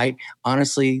along. I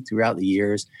honestly, throughout the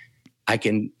years, I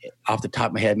can, off the top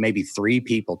of my head, maybe 3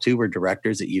 people, 2 were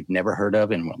directors that you've never heard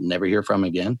of and will never hear from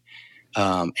again.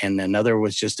 And another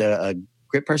was just a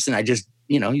great person. I just,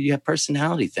 you have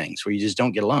personality things where you just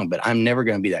don't get along, but I'm never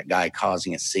going to be that guy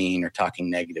causing a scene or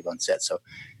talking negative on set. So,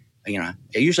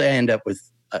 usually I end up with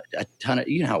a ton of,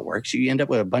 how it works. You end up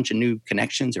with a bunch of new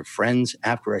connections or friends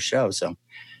after a show. So,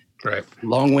 right.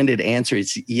 Long-winded answer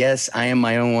is yes, I am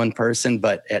my own one person,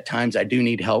 but at times I do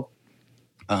need help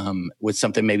with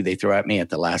something maybe they throw at me at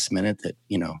the last minute that,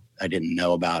 I didn't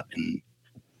know about and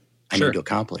I need to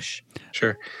accomplish.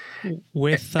 Sure. Go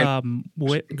ahead.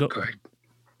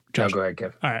 Josh. No, go ahead,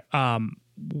 Kev. All right.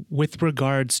 With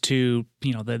regards to,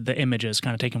 the images,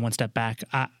 kind of taking one step back,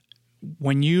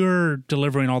 when you're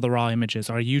delivering all the raw images,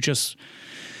 are you just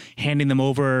handing them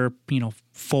over,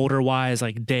 folder-wise,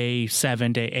 like day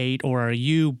 7, day 8, or are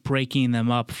you breaking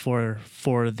them up for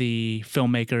the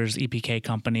filmmaker's EPK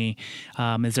company?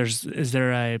 Is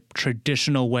there a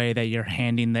traditional way that you're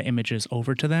handing the images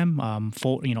over to them?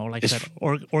 Like I said,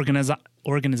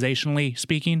 organizationally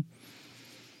speaking?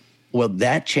 Well,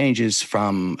 that changes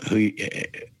from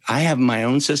I have my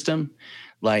own system,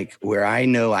 like where I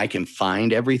know I can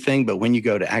find everything. But when you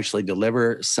go to actually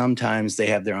deliver, sometimes they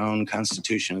have their own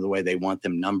constitution of the way they want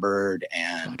them numbered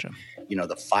and, Gotcha.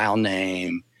 The file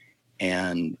name.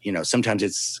 And, sometimes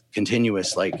it's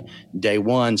continuous, like day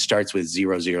 1 starts with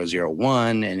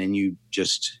 0001. And then you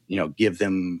just, give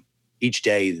them each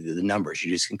day the numbers.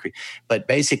 You just increase. But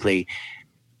basically,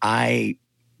 I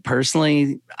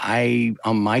personally,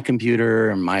 on my computer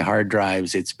and my hard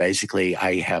drives, it's basically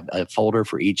I have a folder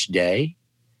for each day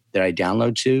that I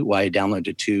download to. Well, I download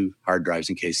to 2 hard drives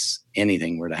in case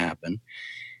anything were to happen.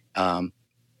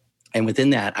 And within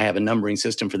that, I have a numbering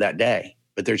system for that day.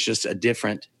 But there's just a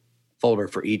different folder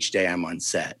for each day I'm on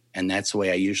set. And that's the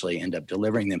way I usually end up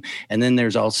delivering them. And then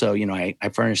there's also, I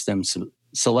furnish them some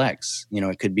selects.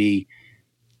 It could be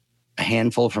a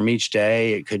handful from each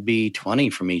day. It could be 20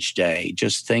 from each day.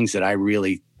 Just things that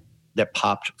that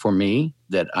popped for me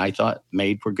that I thought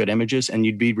made for good images. And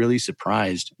you'd be really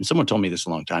surprised. And someone told me this a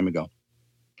long time ago.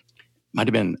 Might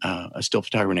have been a still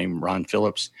photographer named Ron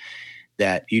Phillips,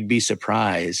 that you'd be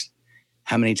surprised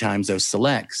how many times those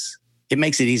selects, it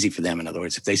makes it easy for them. In other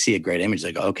words, if they see a great image,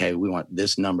 they go, okay, we want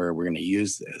this number. We're going to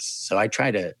use this. So I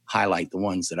try to highlight the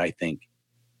ones that I think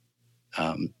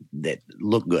that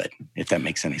look good, if that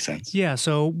makes any sense. Yeah.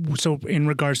 So in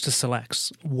regards to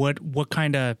selects, what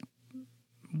kind of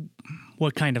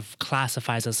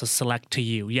classifies as a select to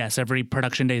you? Yes, every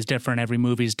production day is different, every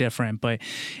movie is different, but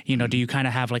do you kind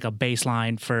of have like a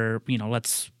baseline for,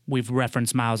 we've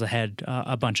referenced Miles Ahead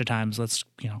a bunch of times.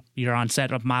 You're on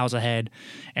set of Miles Ahead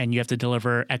and you have to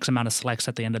deliver X amount of selects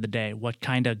at the end of the day. What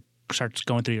kind of starts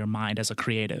going through your mind as a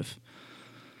creative?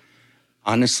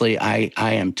 Honestly, I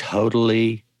am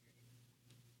totally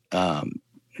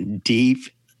deep,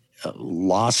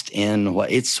 lost in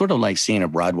what it's sort of like seeing a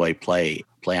Broadway play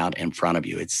out in front of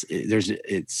you.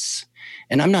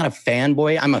 And I'm not a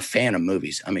fanboy. I'm a fan of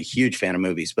movies. I'm a huge fan of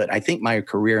movies, but I think my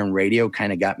career in radio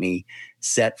kind of got me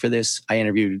set for this. I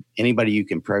interviewed anybody you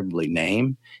can probably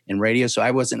name in radio. So I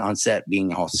wasn't on set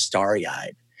being all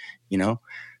starry-eyed,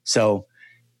 So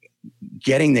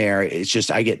getting there, it's just,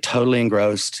 I get totally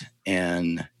engrossed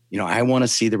and, I want to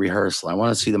see the rehearsal. I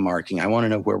want to see the marking. I want to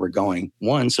know where we're going.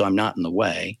 One, so I'm not in the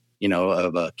way,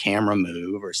 of a camera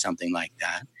move or something like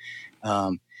that.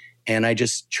 And I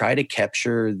just try to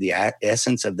capture the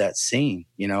essence of that scene,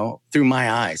 through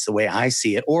my eyes, the way I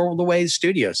see it, or the way the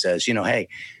studio says, hey,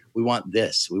 we want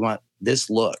this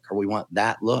look, or we want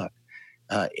that look.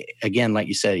 Again, like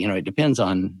you said, it depends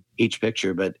on each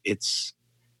picture, but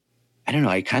I don't know.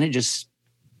 I kind of just,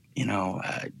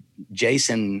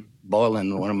 Jason Boylan,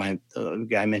 the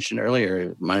guy I mentioned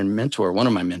earlier, one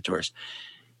of my mentors,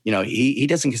 he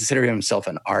doesn't consider himself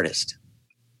an artist.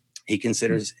 He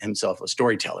considers himself a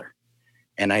storyteller.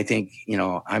 And I think,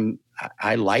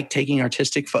 I like taking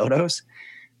artistic photos,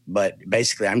 but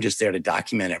basically I'm just there to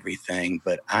document everything.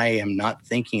 But I am not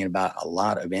thinking about a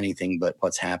lot of anything but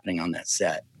what's happening on that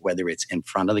set, whether it's in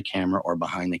front of the camera or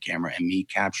behind the camera, and me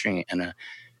capturing it in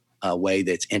a way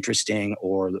that's interesting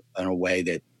or in a way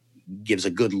that gives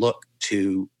a good look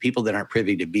to people that aren't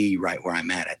privy to be right where I'm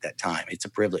at that time. It's a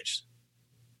privilege.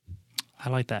 I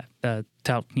like that.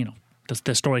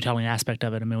 The storytelling aspect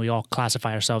of it. I mean, we all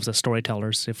classify ourselves as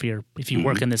storytellers. If you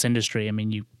work in this industry, I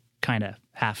mean, you kind of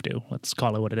have to. Let's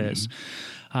call it what it is.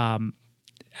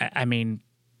 I mean,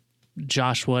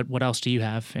 Josh, what else do you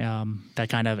have that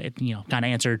kind of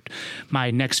answered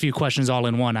my next few questions all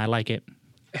in one? I like it.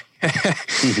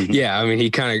 Yeah, I mean, he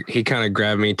kind of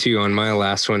grabbed me too on my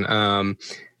last one,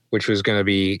 which was going to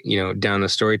be down the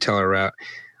storyteller route.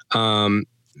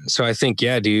 So I think,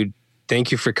 yeah, dude,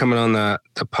 thank you for coming on the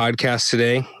podcast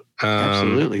today.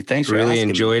 Absolutely, thanks for really asking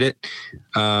enjoyed it.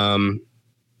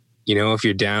 If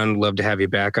you're down, love to have you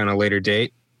back on a later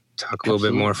date. Talk a little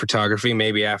bit more photography,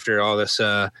 maybe after all this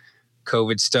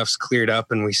COVID stuff's cleared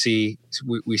up and we see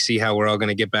how we're all going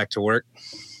to get back to work.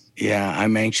 Yeah,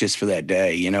 I'm anxious for that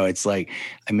day. It's like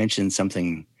I mentioned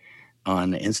something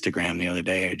on Instagram the other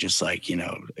day. Just like,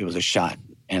 it was a shot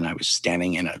and I was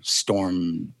standing in a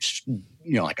storm,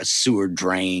 like a sewer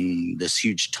drain, this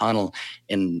huge tunnel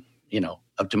and,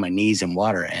 up to my knees in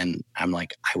water. And I'm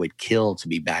like, I would kill to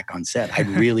be back on set. I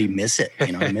really miss it.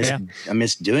 I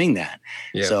miss doing that.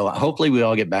 Yeah. So hopefully we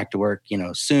all get back to work,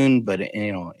 soon, but,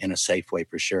 in a safe way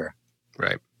for sure.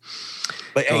 Right.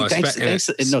 But hey,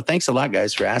 thanks a lot,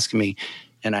 guys, for asking me.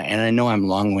 And I know I'm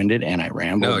long-winded and I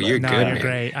ramble. No, you're good. You're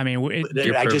great. I mean,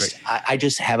 you're perfect. I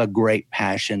just have a great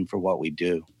passion for what we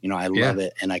do. I love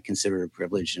it, and I consider it a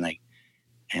privilege.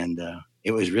 And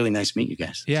it was really nice to meet you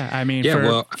guys. Yeah, I mean,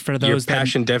 for those, your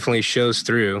passion definitely shows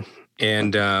through.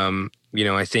 And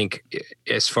I think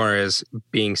as far as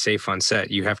being safe on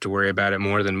set, you have to worry about it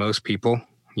more than most people.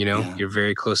 You're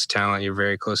very close to talent. You're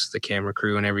very close to the camera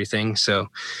crew and everything. So.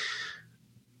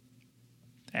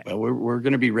 Well, we're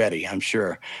going to be ready, I'm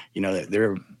sure.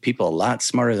 There are people a lot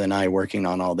smarter than I working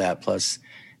on all that. Plus,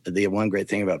 the one great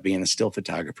thing about being a still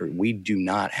photographer, we do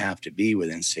not have to be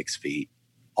within 6 feet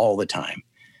all the time.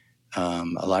 A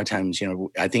lot of times,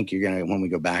 I think when we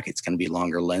go back, it's going to be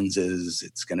longer lenses.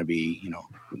 It's going to be,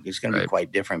 it's going to be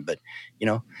quite different, but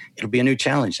it'll be a new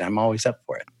challenge. I'm always up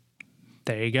for it.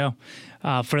 There you go.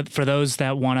 For those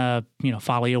that want to,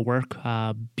 follow your work,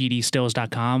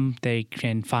 bdstills.com. They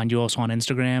can find you also on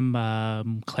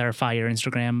Instagram. Clarify your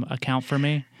Instagram account for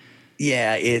me.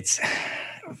 Yeah, it's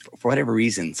for whatever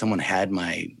reason, someone had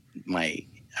my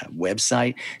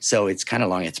website. So it's kind of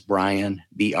long. It's Brian,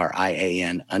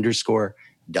 BRIAN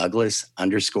 _Douglas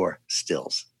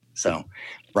 _Stills. So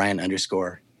Brian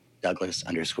 _Douglas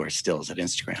 _Stills at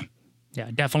Instagram. Yeah,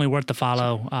 definitely worth the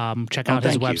follow. Check out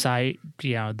his website.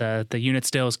 The unit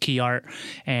stills, key art,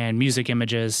 and music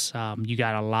images. You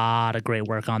got a lot of great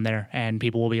work on there, and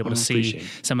people will be able to see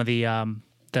some of the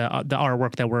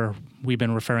artwork that we've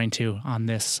been referring to on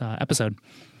this episode.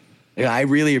 Yeah, I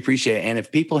really appreciate it. And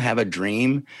if people have a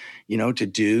dream, to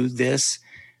do this,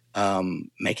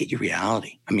 make it your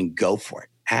reality. I mean, go for it.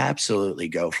 Absolutely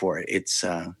go for it. It's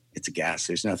a gas.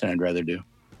 There's nothing I'd rather do.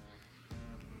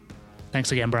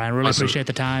 Thanks again, Brian. Really appreciate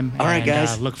the time. All right,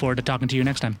 guys. Look forward to talking to you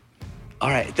next time. All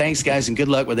right. Thanks, guys, and good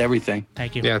luck with everything.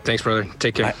 Thank you. Yeah, thanks, brother.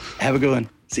 Take care. Right, have a good one.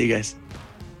 See you guys.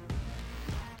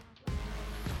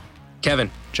 Kevin.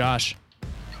 Josh.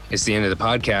 It's the end of the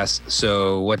podcast,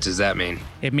 so what does that mean?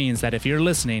 It means that if you're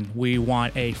listening, we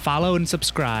want a follow and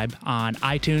subscribe on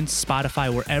iTunes,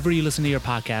 Spotify, wherever you listen to your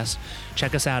podcast.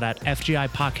 Check us out at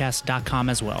fgipodcast.com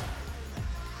as well.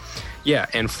 Yeah,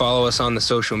 and follow us on the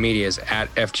social medias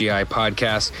at FGI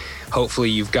Podcast.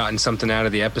 Hopefully you've gotten something out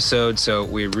of the episode, so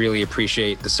we really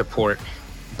appreciate the support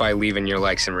by leaving your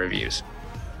likes and reviews.